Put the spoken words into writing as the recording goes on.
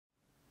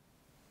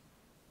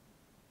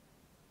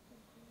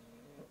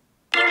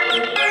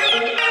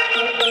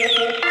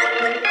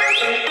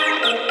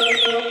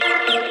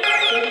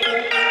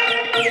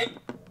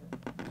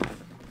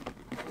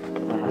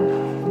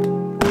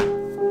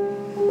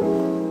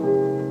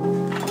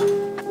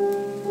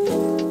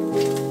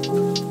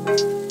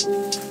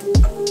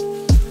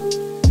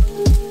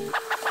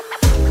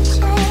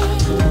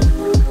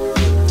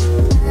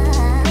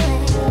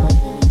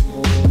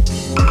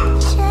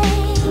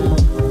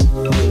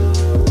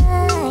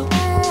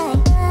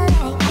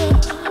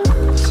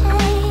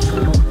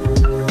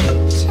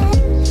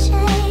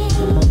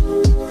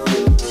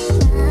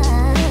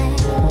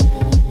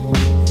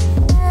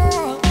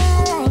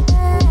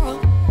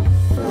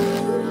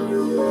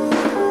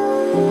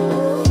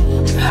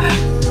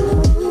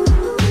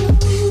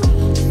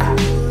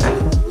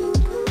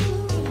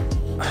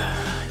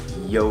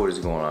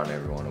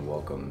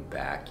welcome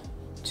back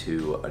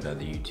to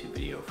another YouTube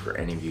video. For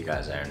any of you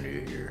guys that are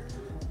new here,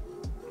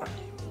 my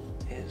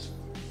name is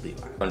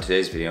Levi. On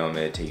today's video, I'm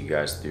going to take you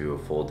guys through a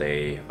full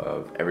day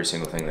of every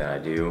single thing that I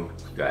do.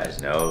 You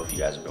guys know, if you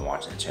guys have been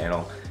watching the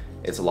channel,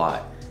 it's a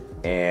lot.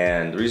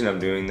 And the reason I'm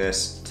doing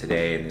this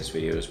today in this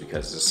video is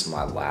because this is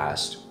my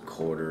last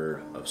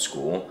quarter of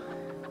school,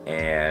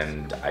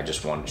 and I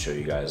just wanted to show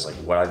you guys like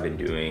what I've been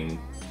doing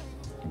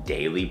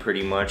daily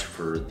pretty much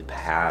for the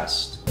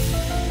past,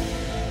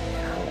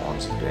 how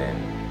long's it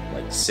been?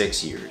 Like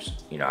 6 years.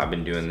 You know, I've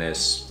been doing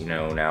this, you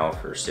know, now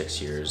for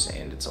 6 years,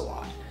 and it's a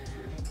lot.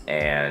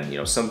 And you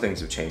know, some things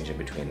have changed in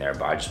between there,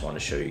 but I just want to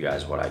show you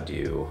guys what I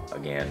do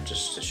again,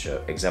 just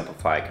to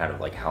exemplify kind of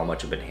like how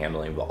much I've been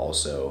handling, but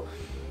also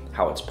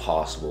how it's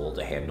possible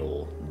to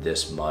handle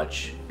this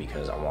much,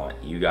 because I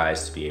want you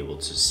guys to be able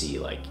to see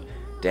like,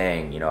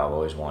 dang, you know, I've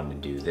always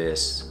wanted to do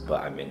this,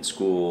 but I'm in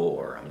school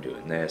or I'm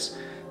doing this.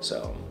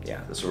 So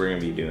yeah, that's what we're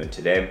gonna be doing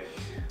today.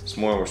 This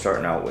morning we're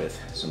starting out with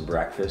some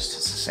breakfast.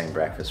 It's the same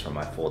breakfast from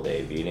my full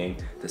day of eating.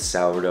 The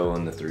sourdough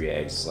and the 3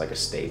 eggs is like a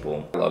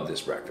staple. I love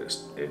this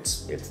breakfast.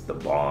 It's the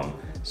bomb.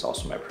 It's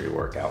also my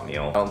pre-workout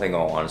meal. I don't think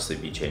I'll honestly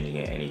be changing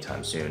it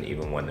anytime soon,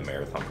 even when the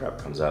marathon prep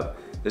comes up.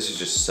 This is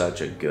just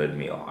such a good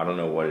meal. I don't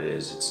know what it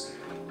is. It's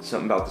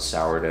something about the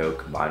sourdough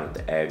combined with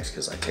the eggs,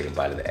 because I take a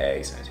bite of the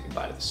eggs and I take a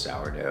bite of the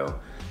sourdough.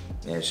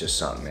 And it's just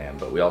something, man.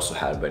 But we also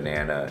had a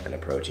banana and a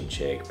protein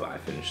shake, but I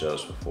finished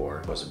those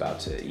before I was about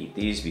to eat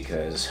these,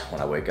 because when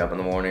I wake up in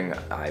the morning,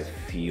 I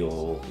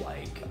feel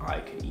like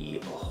I could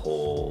eat a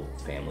whole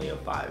family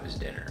of 5's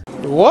dinner.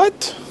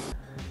 What?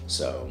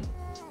 So,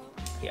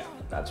 yeah,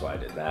 that's why I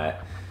did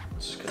that.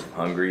 It's just because I'm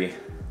hungry.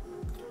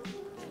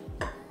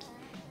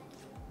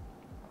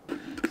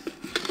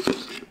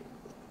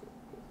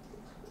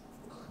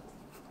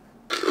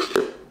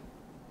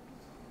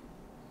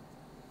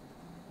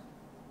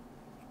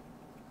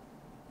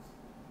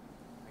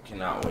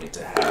 Cannot wait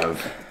to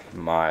have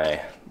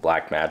my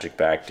black magic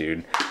back, dude.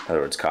 In other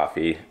words,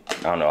 coffee. I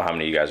don't know how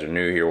many of you guys are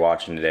new here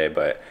watching today,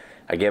 but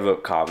I gave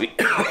up coffee.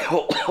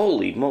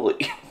 Holy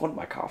moly, what am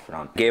I coughing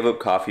on? Gave up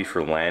coffee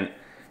for Lent,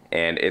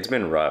 and it's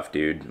been rough,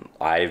 dude.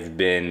 I've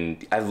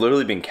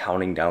literally been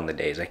counting down the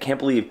days. I can't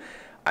believe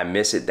I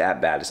miss it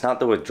that bad. It's not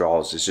the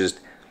withdrawals, it's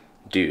just,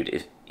 dude,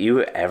 if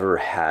you ever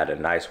had a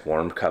nice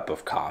warm cup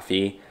of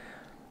coffee,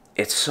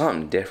 it's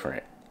something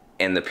different.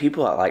 And the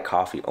people that like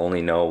coffee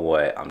only know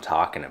what I'm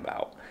talking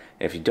about.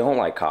 And if you don't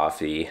like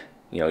coffee,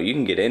 you know, you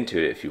can get into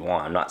it if you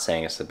want. I'm not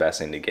saying it's the best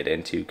thing to get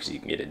into, because you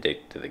can get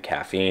addicted to the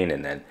caffeine,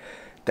 and then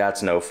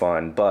that's no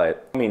fun.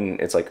 But I mean,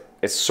 it's like,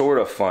 it's sort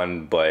of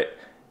fun, but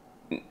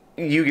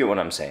you get what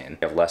I'm saying.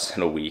 I have less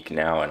than a week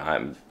now,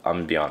 and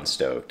I'm beyond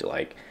stoked.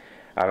 Like,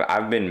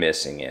 I've been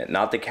missing it.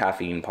 Not the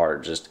caffeine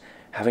part, just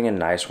having a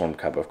nice warm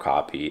cup of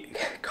coffee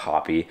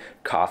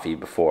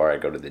before I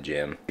go to the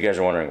gym. You guys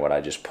are wondering what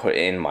I just put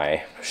in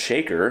my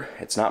shaker.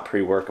 It's not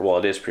pre-workout, well,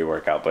 it is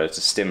pre-workout, but it's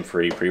a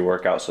stim-free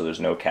pre-workout, so there's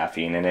no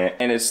caffeine in it.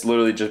 And it's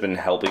literally just been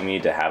helping me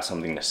to have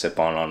something to sip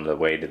on the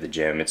way to the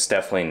gym. It's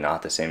definitely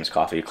not the same as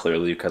coffee,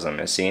 clearly, because I'm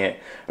missing it.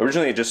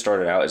 Originally, it just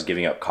started out as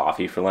giving up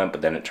coffee for Lent, but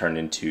then it turned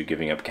into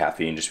giving up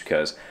caffeine, just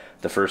because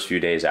the first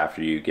few days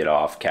after you get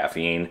off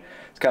caffeine,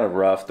 it's kind of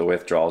rough. The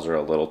withdrawals are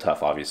a little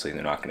tough. Obviously,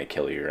 they're not going to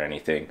kill you or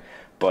anything.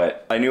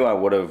 But I knew I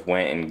would have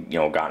went and, you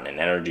know, gotten an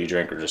energy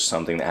drink or just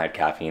something that had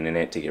caffeine in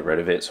it to get rid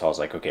of it. So I was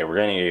like, okay, we're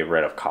going to get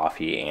rid of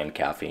coffee and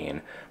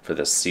caffeine for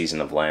this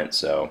season of Lent.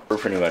 So we're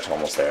pretty much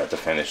almost there at the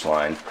finish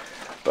line.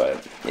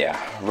 But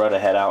yeah, we're ready to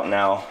head out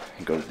now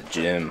and go to the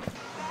gym.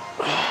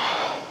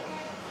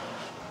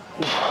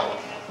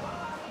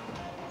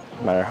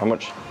 No matter how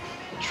much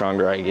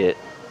stronger I get,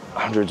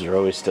 100s are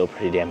always still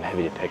pretty damn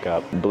heavy to pick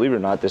up. Believe it or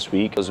not, this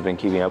week, those have been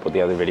keeping up with the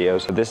other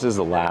videos. This is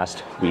the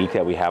last week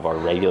that we have our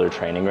regular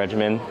training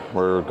regimen.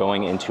 We're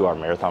going into our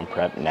marathon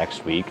prep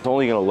next week. It's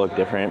only gonna look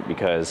different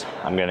because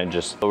I'm gonna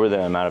just lower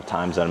the amount of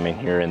times that I'm in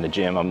here in the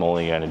gym. I'm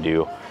only gonna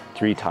do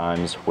 3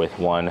 times with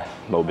 1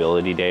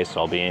 mobility day.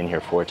 So I'll be in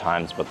here 4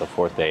 times, but the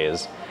 4th day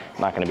is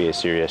not gonna be a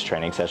serious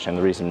training session.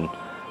 The reason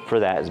for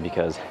that is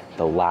because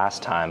the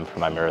last time for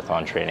my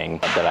marathon training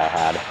that I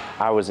had,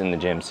 I was in the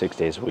gym 6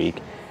 days a week.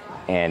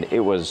 And it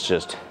was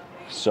just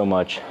so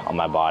much on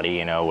my body,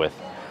 you know, with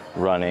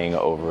running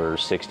over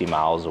 60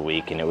 miles a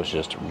week, and it was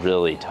just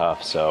really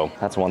tough. So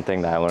that's one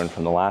thing that I learned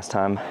from the last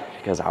time,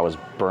 because I was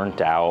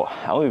burnt out.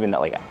 I don't even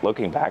know, like,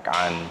 looking back,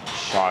 I'm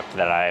shocked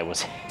that I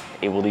was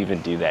able to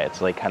even do that.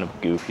 It's like kind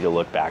of goofy to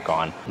look back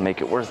on.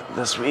 Make it worth it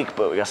this week,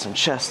 but we got some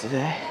chest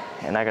today,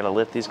 and I gotta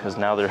lift these because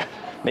now they're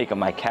making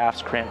my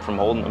calves cramp from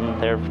holding them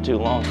there for too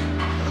long.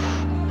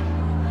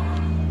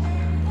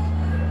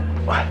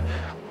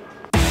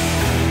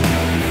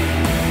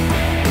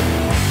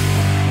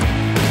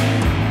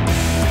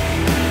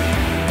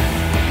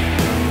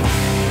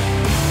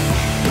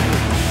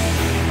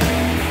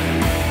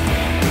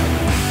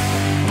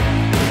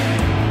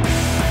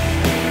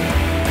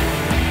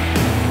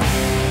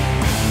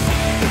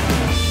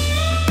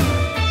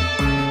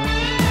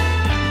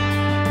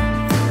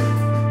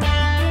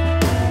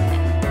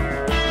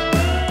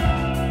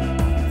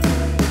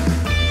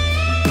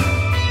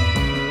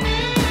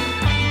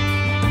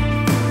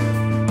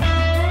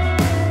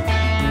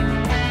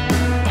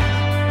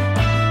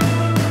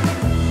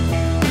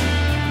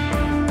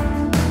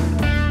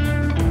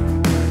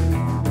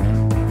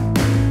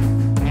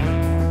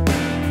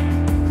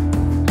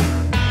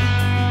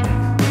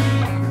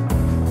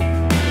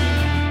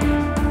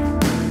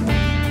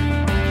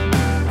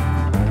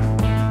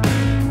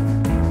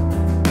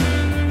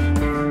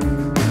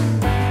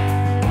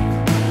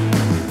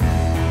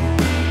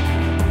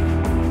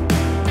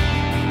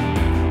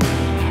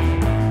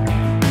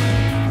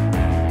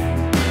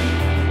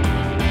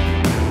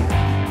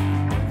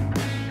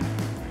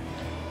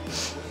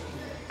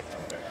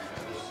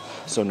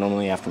 So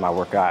normally after my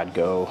workout, I'd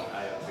go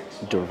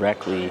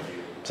directly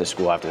to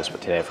school after this,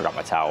 but today I forgot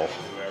my towel,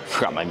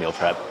 forgot my meal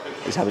prep.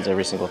 This happens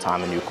every single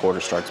time a new quarter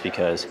starts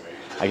because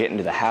I get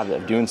into the habit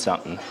of doing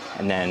something,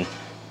 and then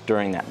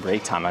during that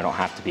break time, I don't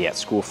have to be at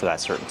school for that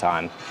certain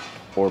time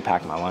or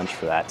pack my lunch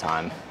for that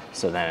time.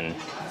 So then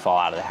fall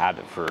out of the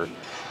habit for a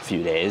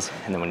few days,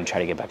 and then when you try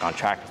to get back on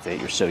track with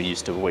it, you're so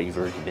used to what you've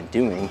already been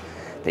doing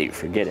that you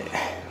forget it.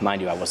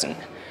 Mind you, I wasn't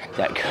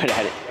that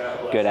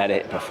good at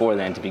it before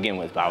then to begin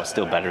with, but I was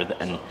still better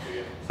than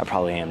I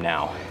probably am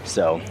now.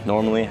 So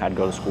normally I'd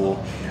go to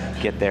school,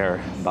 get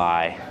there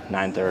by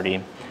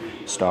 9:30,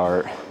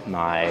 start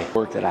my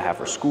work that I have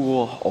for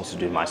school, also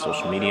do my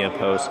social media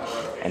posts,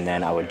 and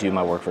then I would do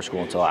my work for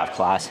school until I have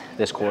class.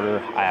 This quarter,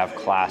 I have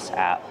class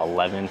at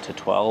 11 to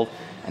 12,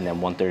 and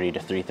then 1:30 to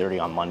 3:30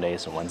 on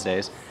Mondays and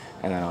Wednesdays.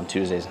 And then on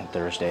Tuesdays and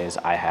Thursdays,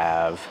 I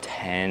have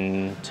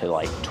 10 to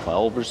like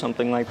 12 or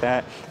something like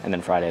that. And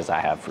then Fridays I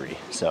have free.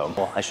 So,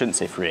 well, I shouldn't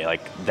say free,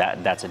 like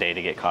that's a day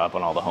to get caught up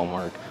on all the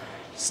homework,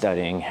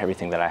 studying,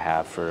 everything that I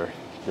have for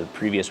the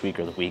previous week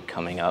or the week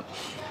coming up.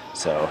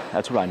 So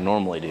that's what I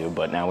normally do,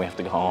 but now we have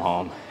to go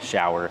home,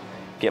 shower,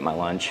 get my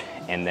lunch,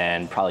 and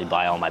then probably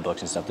buy all my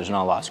books and stuff. There's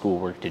not a lot of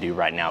schoolwork to do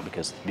right now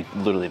because it's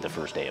literally the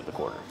first day of the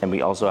quarter. And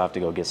we also have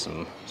to go get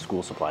some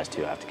school supplies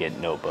too. I have to get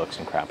notebooks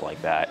and crap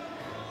like that.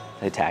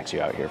 They tax you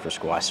out here for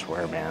school, I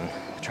swear, man.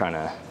 They're trying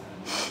to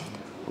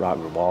rob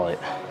your wallet.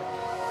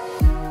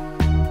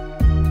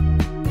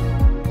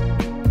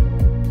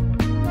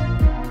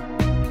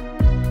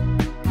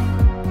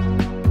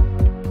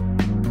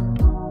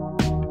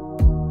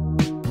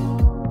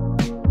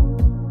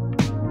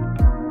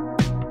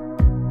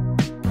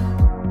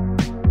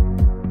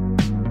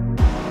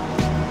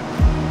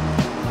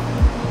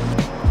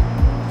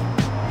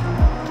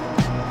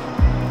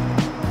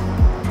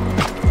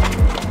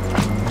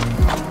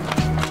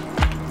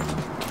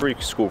 Every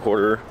school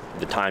quarter,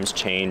 the times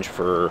change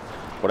for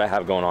what I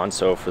have going on.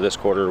 So for this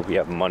quarter, we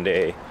have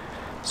Monday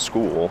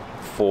school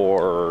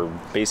for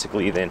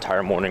basically the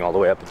entire morning all the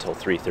way up until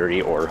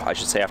 3:30, or I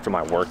should say after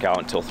my workout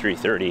until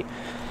 3:30.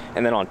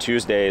 And then on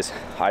Tuesdays,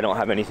 I don't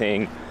have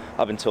anything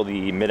up until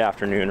the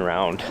mid-afternoon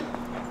around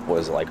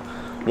was like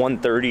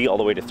 1:30 all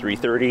the way to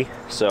 3:30.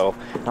 So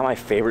not my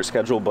favorite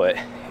schedule, but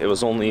it was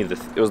the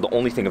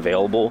only thing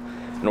available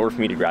in order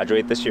for me to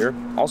graduate this year.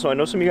 Also, I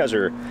know some of you guys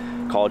are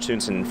college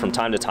students, and from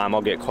time to time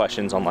I'll get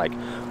questions on like,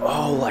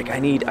 oh, like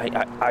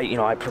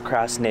I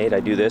procrastinate, I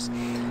do this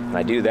and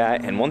I do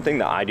that. And one thing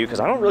that I do,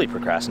 because I don't really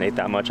procrastinate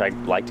that much, I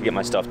like to get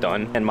my stuff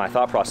done, and my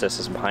thought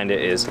process behind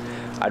it is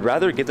I'd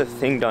rather get the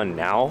thing done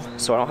now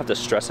so I don't have to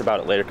stress about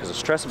it later, because the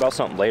stress about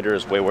something later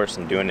is way worse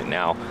than doing it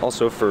now.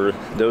 Also, for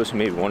those who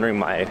may be wondering,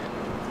 my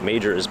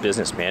major is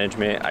business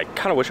management. I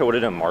kind of wish I would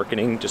have done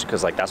marketing just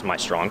because like that's my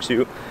strong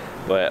suit,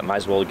 but I might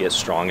as well get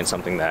strong in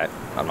something that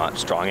I'm not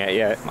strong at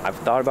yet. I've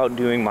thought about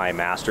doing my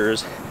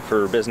master's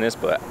for business,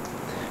 but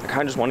I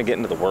kind of just want to get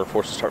into the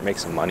workforce and start making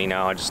some money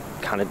now. I just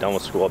kind of done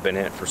with school. I've been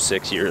in it for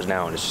 6 years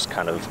now, and it's just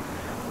kind of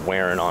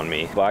wearing on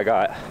me. But I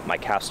got my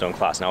capstone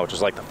class now, which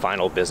is like the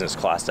final business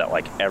class that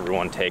like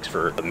everyone takes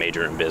for a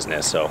major in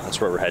business. So that's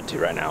where we're headed to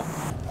right now.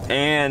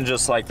 And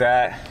just like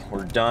that,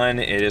 we're done.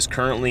 It is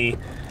currently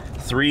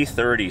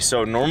 3:30.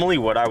 So normally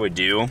what I would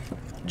do,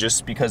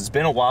 just because it's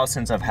been a while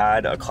since I've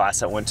had a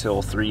class that went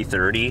till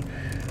 3:30,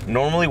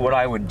 normally what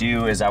I would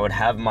do is I would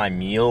have my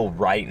meal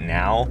right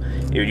now.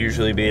 It would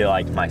usually be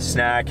like my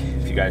snack,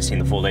 if you guys seen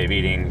the full day of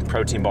eating,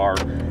 protein bar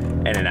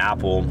and an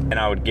apple, and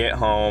I would get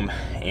home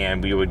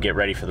and we would get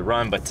ready for the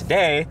run. But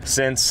today,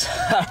 since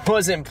I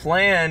didn't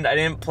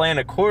plan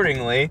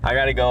accordingly, I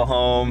gotta go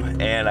home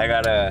and I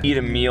gotta eat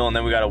a meal, and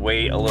then we gotta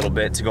wait a little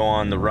bit to go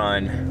on the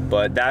run.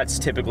 But that's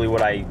typically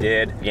what I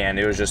did. Again,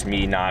 it was just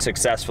me not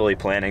successfully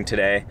planning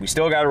today. We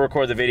still gotta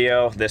record the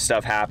video. This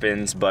stuff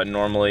happens, but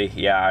normally,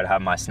 yeah, I'd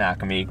have my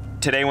snack of me.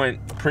 Today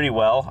went pretty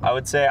well, I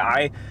would say.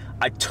 I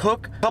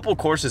took a couple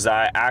courses that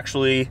I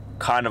actually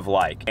kind of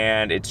like,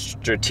 and it's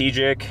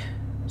strategic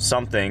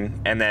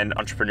something, and then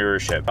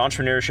entrepreneurship. The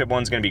entrepreneurship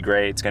one's gonna be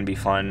great. It's gonna be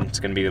fun. It's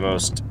gonna be the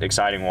most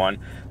exciting one.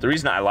 The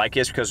reason I like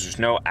it is because there's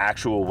no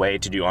actual way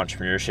to do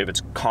entrepreneurship.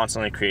 It's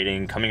constantly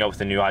creating, coming up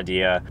with a new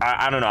idea.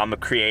 I don't know, I'm a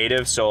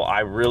creative, so I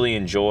really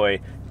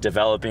enjoy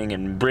developing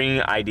and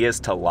bringing ideas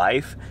to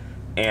life.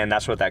 And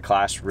that's what that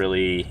class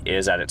really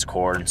is at its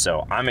core. And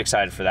so I'm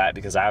excited for that,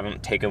 because I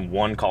haven't taken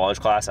one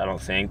college class, I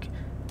don't think,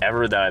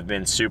 ever that I've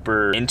been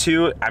super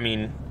into. I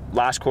mean,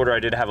 last quarter I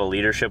did have a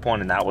leadership one,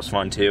 and that was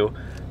fun too,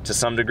 to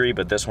some degree,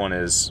 but this one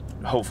is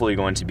hopefully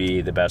going to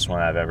be the best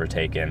one I've ever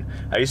taken.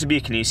 I used to be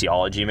a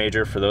kinesiology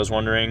major, for those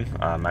wondering.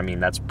 I mean,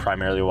 that's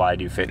primarily why I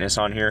do fitness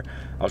on here.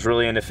 I was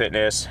really into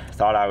fitness,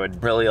 thought I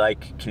would really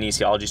like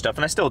kinesiology stuff,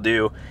 and I still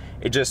do.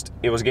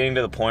 It was getting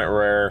to the point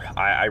where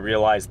I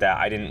realized that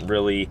I didn't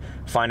really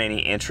find any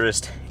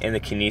interest in the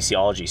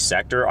kinesiology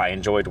sector. I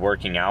enjoyed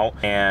working out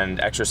and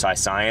exercise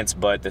science,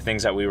 but the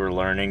things that we were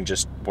learning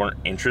just weren't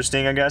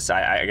interesting, I guess.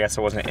 I guess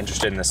I wasn't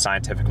interested in the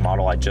scientific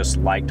model. I just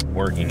liked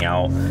working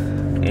out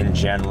in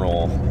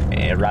general,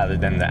 rather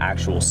than the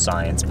actual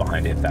science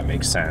behind it, if that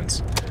makes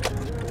sense.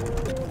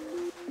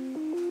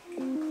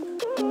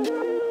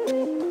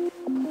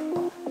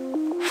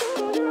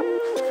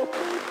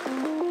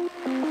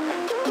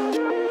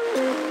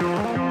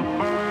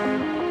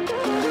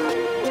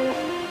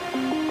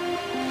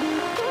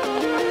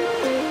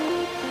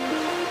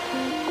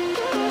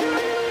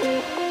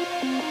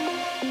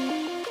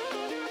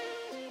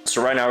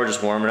 So right now we're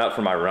just warming up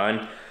for my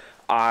run.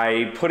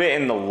 I put it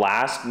in the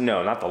last,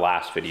 no, not the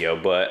last video,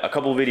 but a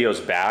couple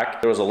videos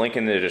back. There was a link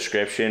in the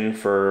description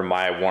for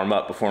my warm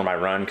up before my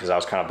run, because I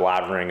was kind of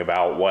blathering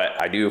about what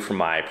I do for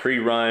my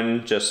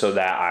pre-run just so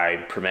that I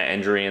prevent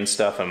injury and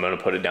stuff. I'm gonna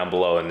put it down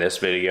below in this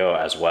video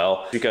as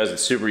well, because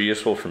it's super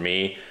useful for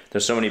me.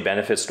 There's so many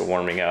benefits to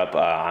warming up.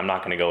 I'm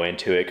not gonna go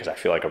into it because I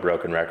feel like a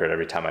broken record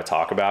every time I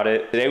talk about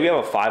it. Today we have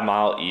a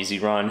 5-mile easy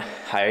run.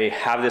 I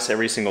have this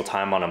every single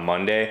time on a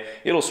Monday.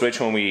 It'll switch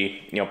when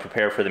we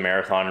prepare for the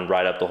marathon and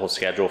write up the whole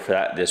schedule for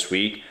that this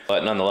week.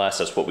 But nonetheless,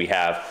 that's what we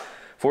have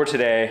for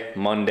today,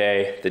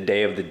 Monday, the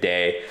day of the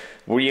day.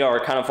 We are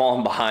kind of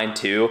falling behind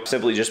too,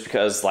 simply just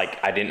because like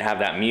I didn't have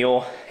that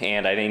meal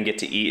and I didn't get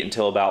to eat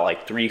until about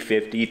like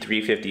 3:50,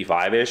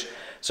 3:55-ish.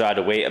 So I had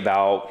to wait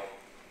about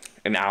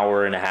an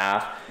hour and a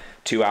half,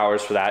 2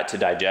 hours for that to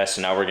digest,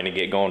 and now we're gonna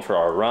get going for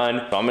our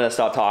run. So I'm gonna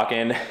stop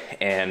talking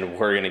and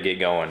we're gonna get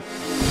going.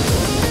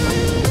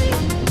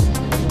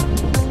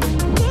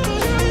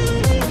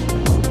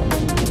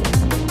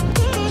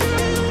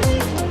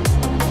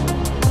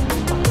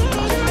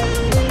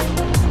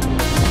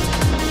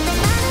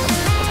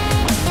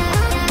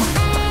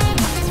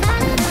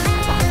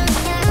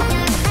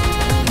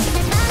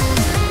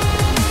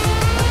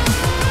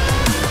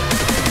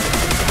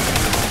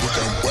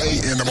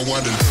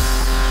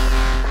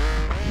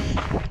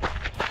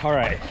 All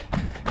right,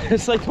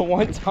 it's like the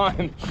one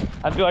time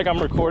I feel like I'm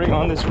recording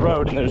on this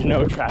road and there's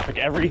no traffic.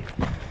 Every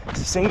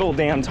single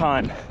damn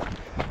time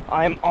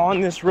I'm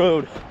on this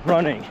road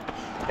running.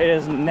 It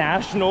is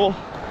National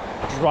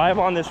Drive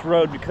on this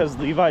road because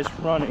Levi's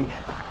running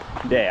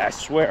day, I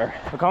swear.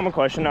 A common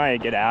question I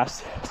get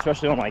asked,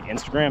 especially on like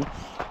Instagram,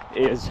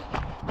 is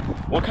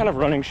what kind of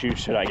running shoes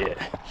should I get?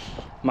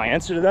 My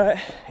answer to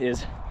that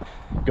is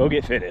go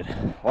get fitted.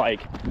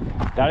 Like,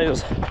 that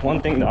is one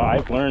thing that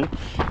I've learned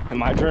in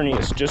my journey,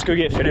 is just go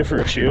get fitted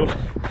for a shoe.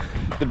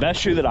 The best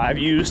shoe that I've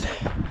used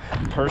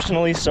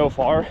personally so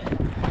far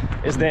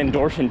is the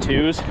Endorphin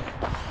 2s.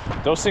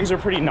 Those things are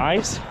pretty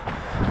nice,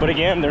 but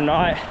again, they're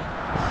not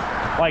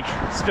like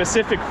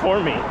specific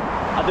for me.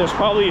 There's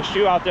probably a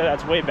shoe out there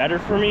that's way better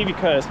for me,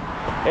 because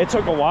it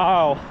took a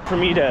while for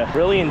me to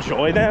really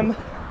enjoy them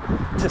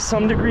to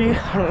some degree.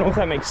 I don't know if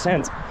that makes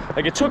sense.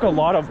 Like, it took a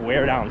lot of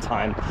wear down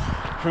time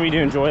for me to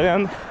enjoy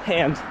them,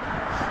 and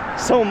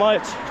so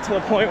much to the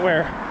point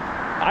where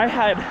I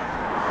had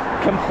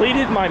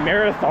completed my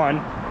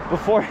marathon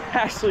before I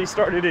actually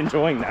started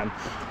enjoying them.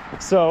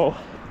 So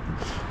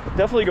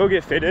definitely go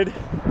get fitted.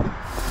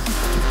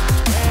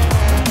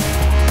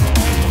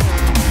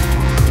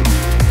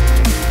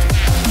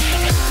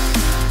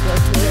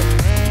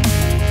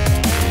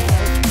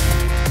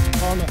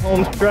 On the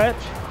home stretch,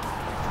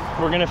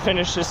 we're gonna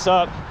finish this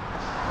up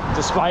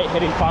despite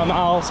hitting 5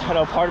 miles. I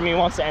know part of me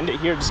wants to end it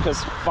here just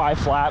because 5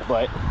 flat,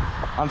 but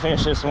I'm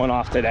finishing this one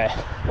off today.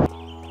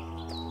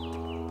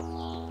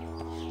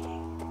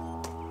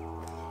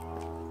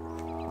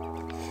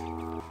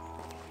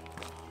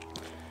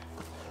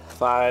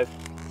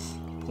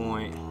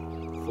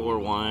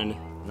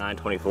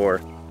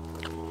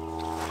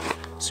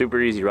 $5.41924.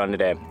 Super easy run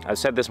today. I've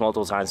said this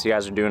multiple times. So you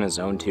guys are doing a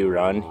zone 2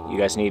 run. You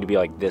guys need to be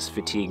like this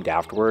fatigued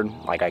afterward.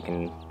 Like, I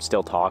can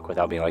still talk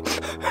without being like,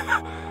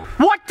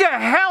 what the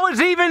hell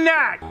is even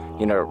that?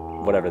 You know,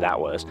 whatever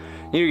that was.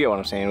 You get what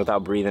I'm saying,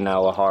 without breathing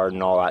out hard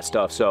and all that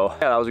stuff. So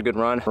yeah, that was a good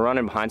run. We're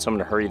running behind, so I'm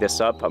gonna hurry this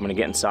up. I'm gonna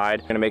get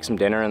inside, gonna make some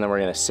dinner, and then we're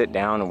gonna sit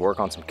down and work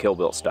on some Kill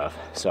Bill stuff.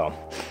 So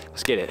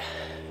let's get it.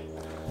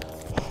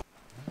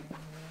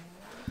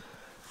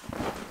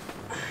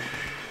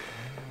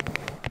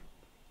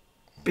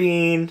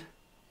 Bean,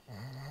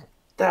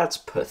 that's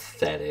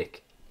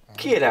pathetic.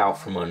 Get out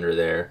from under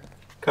there.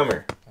 Come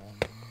here.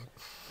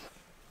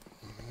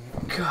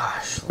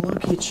 Gosh,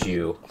 look at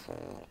you.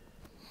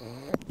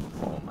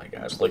 Oh my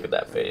gosh, look at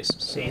that face.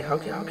 See, how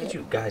could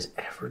you guys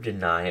ever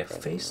deny a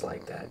face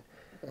like that?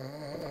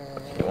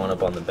 You want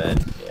up on the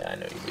bed? Yeah, I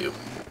know you do.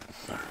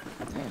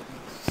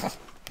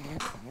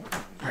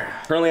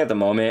 Currently at the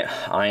moment,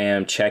 I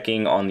am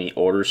checking on the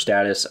order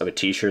status of a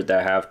t-shirt that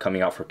I have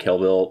coming out for Kill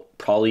Bill,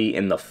 probably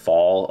in the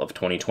fall of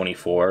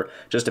 2024.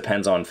 Just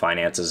depends on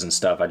finances and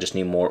stuff. I just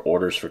need more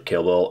orders for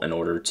Kill Bill in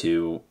order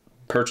to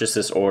purchase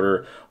this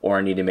order, or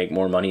I need to make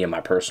more money in my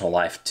personal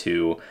life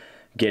to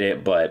get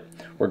it. But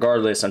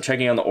regardless, I'm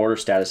checking on the order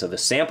status of the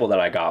sample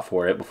that I got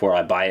for it before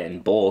I buy it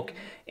in bulk,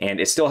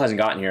 and it still hasn't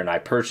gotten here, and I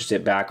purchased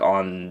it back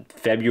on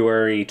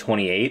February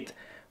 28th,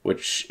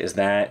 which is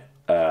that,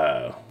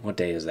 what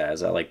day is that?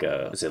 Is that like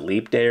is it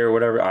leap day or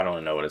whatever? I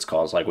don't know what it's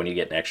called. It's like when you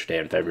get an extra day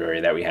in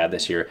February that we had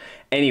this year.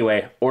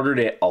 Anyway, ordered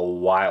it a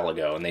while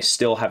ago and they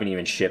still haven't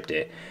even shipped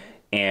it.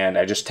 And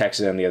I just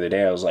texted them the other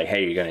day. I was like,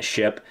 hey, you're gonna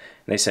ship?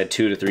 And They said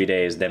 2 to 3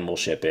 days, then we'll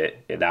ship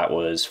it. That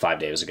was 5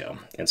 days ago.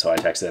 And so I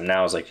texted them now.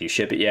 I was like, you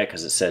ship it yet?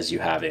 Because it says you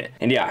have it.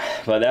 And yeah,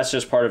 but that's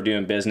just part of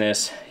doing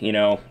business, you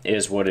know,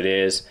 is what it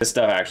is. This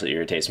stuff actually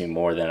irritates me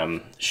more than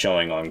I'm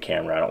showing on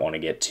camera. I don't want to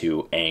get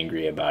too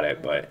angry about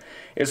it, but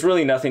it's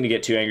really nothing to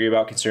get too angry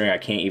about, considering I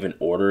can't even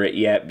order it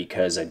yet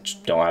because I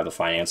just don't have the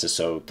finances.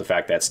 So the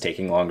fact that's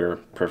taking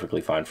longer,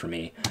 perfectly fine for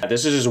me.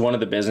 This is just one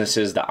of the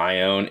businesses that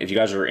I own. If you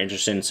guys are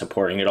interested in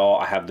supporting it all,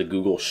 I have the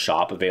Google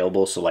Shop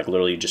available. So like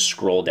literally just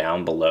scroll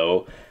down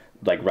below,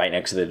 like right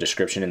next to the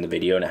description in the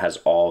video, and it has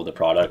all the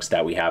products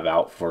that we have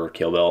out for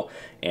Kill Bill.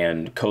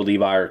 And code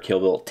Levi or Kill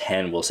Bill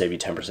 10 will save you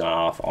 10%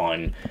 off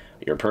on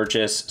your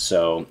purchase.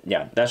 So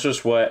yeah, that's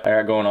just what I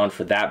got going on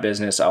for that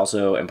business. I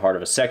also am part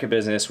of a second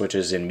business, which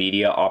is in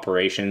media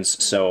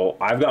operations. So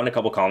I've gotten a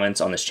couple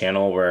comments on this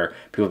channel where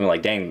people have been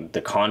like, dang,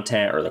 the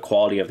content or the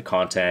quality of the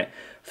content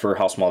for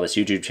how small this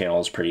YouTube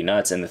channel is pretty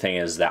nuts. And the thing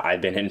is that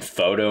I've been in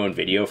photo and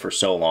video for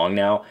so long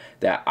now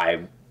that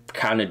I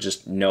kind of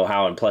just know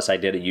how, and plus I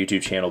did a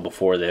YouTube channel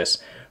before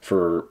this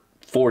for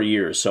 4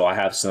 years. So I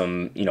have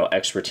some, you know,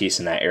 expertise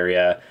in that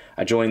area.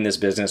 I joined this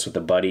business with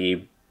a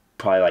buddy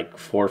probably like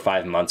 4 or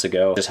 5 months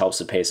ago. Just helps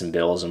to pay some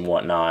bills and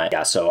whatnot.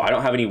 Yeah, so I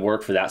don't have any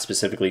work for that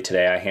specifically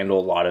today. I handle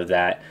a lot of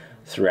that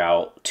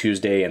throughout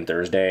Tuesday and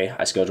Thursday.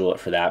 I schedule it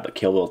for that, but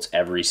Kill Bill, it's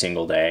every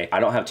single day.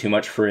 I don't have too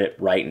much for it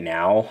right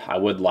now. I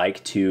would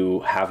like to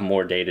have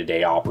more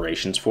day-to-day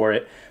operations for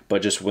it,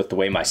 but just with the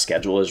way my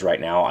schedule is right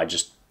now, I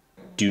just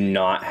do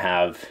not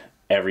have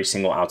every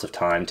single ounce of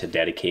time to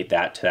dedicate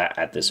that to that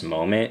at this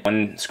moment.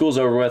 When school's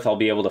over with, I'll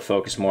be able to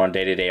focus more on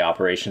day-to-day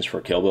operations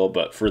for Kill Bill,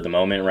 but for the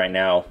moment right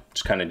now,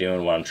 just kind of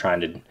doing what I'm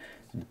trying to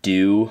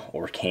do,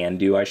 or can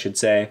do, I should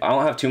say. I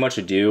don't have too much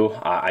to do.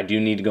 I do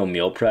need to go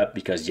meal prep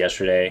because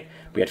yesterday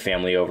we had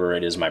family over.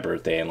 It is my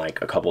birthday in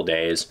like a couple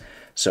days.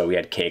 So we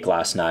had cake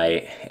last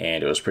night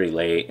and it was pretty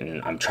late,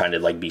 and I'm trying to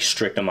like be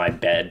strict on my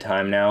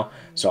bedtime now.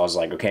 So I was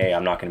like, okay,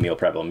 I'm not gonna meal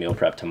prep. I'll meal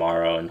prep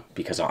tomorrow, and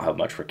because I don't have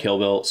much for Kill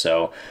Bill.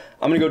 So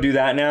I'm gonna go do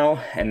that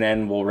now, and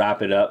then we'll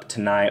wrap it up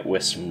tonight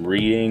with some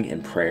reading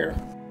and prayer.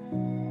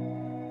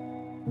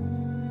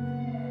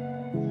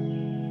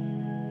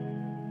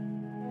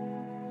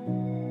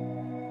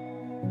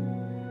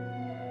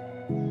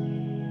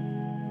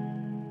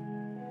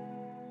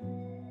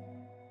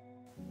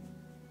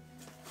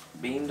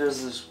 Bean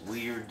does this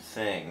weird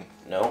thing.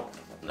 Nope,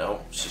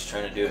 she's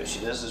trying to do it. She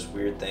does this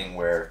weird thing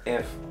where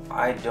if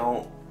I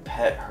don't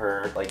pet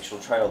her, like she'll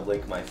try to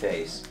lick my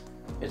face.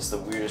 It's the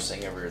weirdest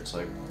thing ever. It's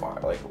like,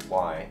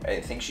 why? I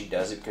think she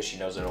does it because she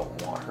knows I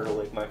don't want her to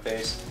lick my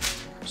face.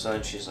 So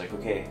then she's like,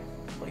 okay,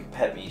 like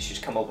pet me. She's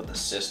come up with a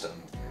system.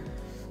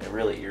 It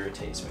really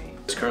irritates me.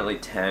 It's currently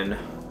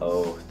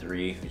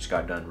 10:03. We just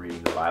got done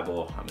reading the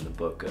Bible. I'm in the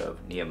book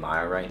of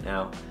Nehemiah right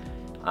now.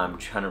 I'm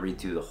trying to read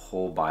through the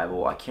whole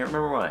Bible. I can't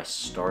remember when I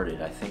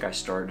started. I think I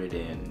started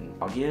in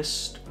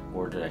August,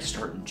 or did I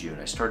start in June?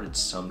 I started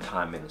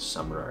sometime in the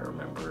summer, I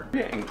remember.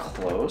 We're getting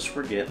close.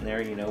 We're getting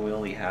there. You know, we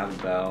only have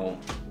about,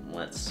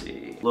 let's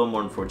see, a little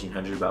more than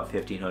 1,400, about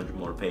 1,500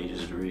 more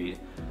pages to read.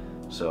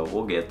 So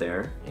we'll get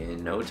there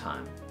in no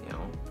time. You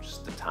know,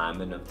 just the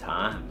timing of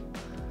time.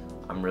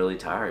 I'm really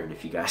tired,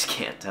 if you guys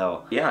can't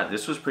tell. Yeah,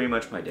 this was pretty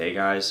much my day,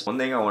 guys. One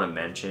thing I want to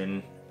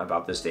mention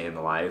about this day in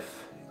the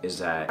life is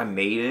that I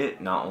made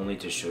it not only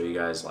to show you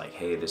guys like,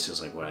 hey, this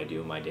is like what I do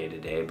in my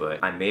day-to-day,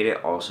 but I made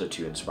it also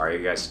to inspire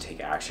you guys to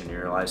take action in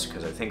your lives,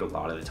 because I think a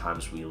lot of the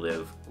times we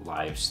live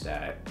lives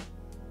that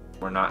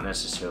we're not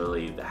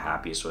necessarily the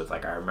happiest with.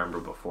 Like I remember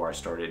before I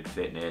started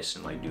fitness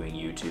and like doing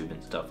YouTube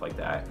and stuff like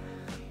that,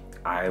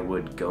 I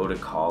would go to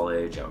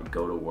college, I would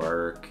go to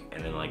work,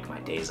 and then like my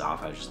days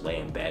off I would just lay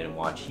in bed and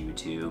watch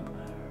YouTube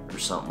or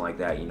something like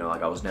that. You know,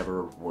 like I was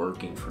never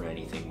working for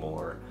anything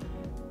more.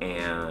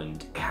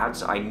 And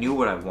I knew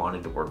what I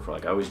wanted to work for.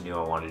 Like I always knew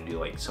I wanted to do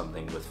like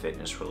something with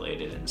fitness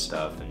related and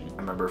stuff. And I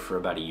remember for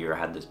about a year I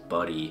had this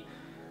buddy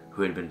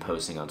who had been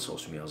posting on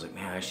social media. I was like,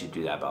 man, I should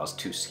do that, but I was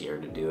too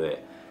scared to do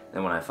it.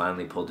 Then when I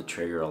finally pulled the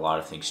trigger, a lot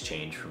of things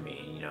changed for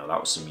me. You know, that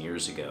was some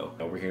years ago.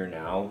 We're here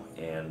now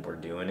and we're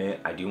doing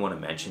it. I do want to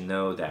mention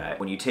though that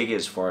when you take it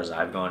as far as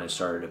I've gone and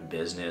started a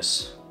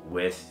business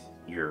with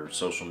your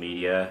social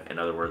media, in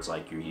other words,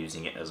 like you're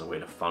using it as a way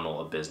to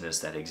funnel a business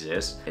that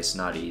exists, it's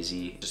not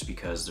easy just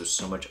because there's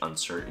so much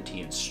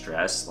uncertainty and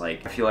stress.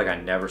 Like I feel like I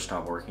never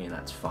stop working, and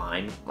that's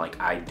fine. Like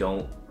I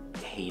don't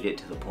hate it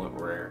to the point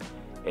where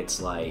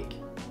it's like,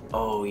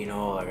 oh, you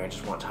know, like I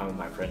just want time with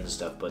my friends and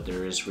stuff, but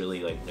there is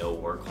really like no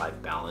work-life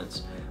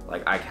balance.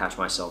 Like I catch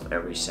myself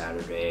every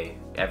Saturday,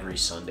 every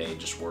Sunday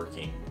just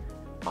working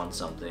on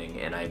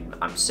something, and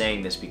I'm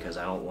saying this because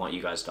I don't want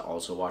you guys to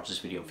also watch this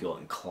video and feel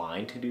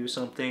inclined to do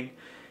something.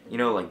 You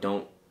know, like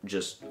don't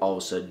just all of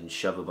a sudden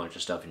shove a bunch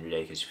of stuff in your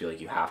day because you feel like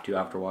you have to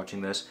after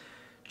watching this.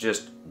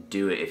 Just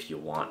do it if you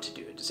want to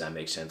do it. Does that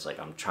make sense? Like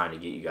I'm trying to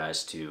get you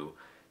guys to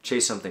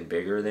chase something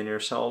bigger than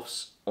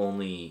yourselves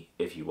only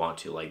if you want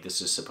to. Like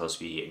this is supposed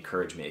to be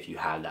encouragement if you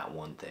have that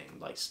one thing.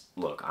 Like,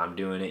 look, I'm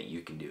doing it,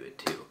 you can do it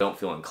too. Don't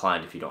feel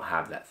inclined if you don't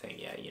have that thing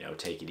yet, you know,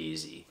 take it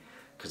easy.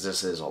 because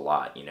this is a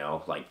lot, you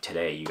know? Like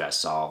today, you guys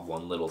saw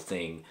one little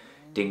thing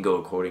didn't go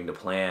according to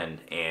plan,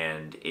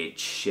 and it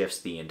shifts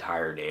the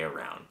entire day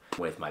around.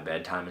 With my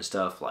bedtime and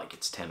stuff, like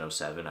it's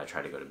 10:07, I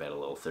try to go to bed a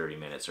little 30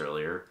 minutes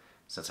earlier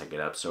since I get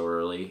up so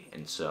early,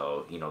 and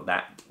so, you know,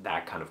 that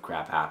kind of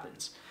crap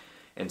happens.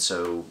 And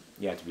so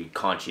you have to be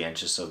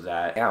conscientious of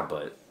that. Yeah,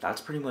 but that's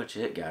pretty much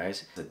it,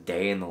 guys. The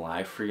day in the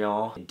life for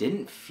y'all. It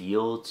didn't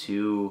feel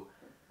too,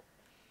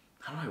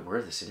 how do I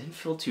word this? It didn't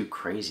feel too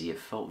crazy. It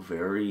felt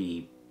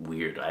very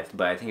weird.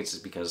 But I think it's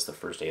just because the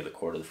first day of the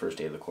quarter. The first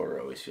day of the quarter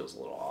always feels a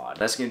little odd.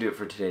 That's going to do it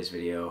for today's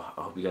video.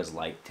 I hope you guys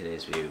liked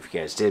today's video. If you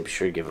guys did, be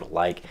sure to give it a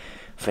like.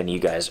 If any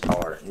of you guys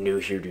are new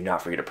here, do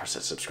not forget to press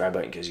that subscribe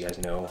button because you guys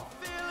know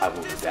I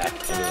will be back.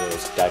 And as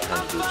always, die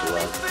trying to do what you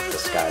love. The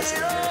sky's the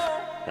limit.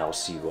 And I'll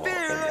see you all in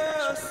the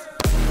next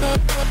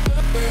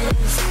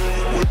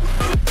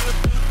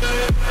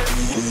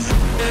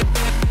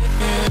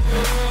one.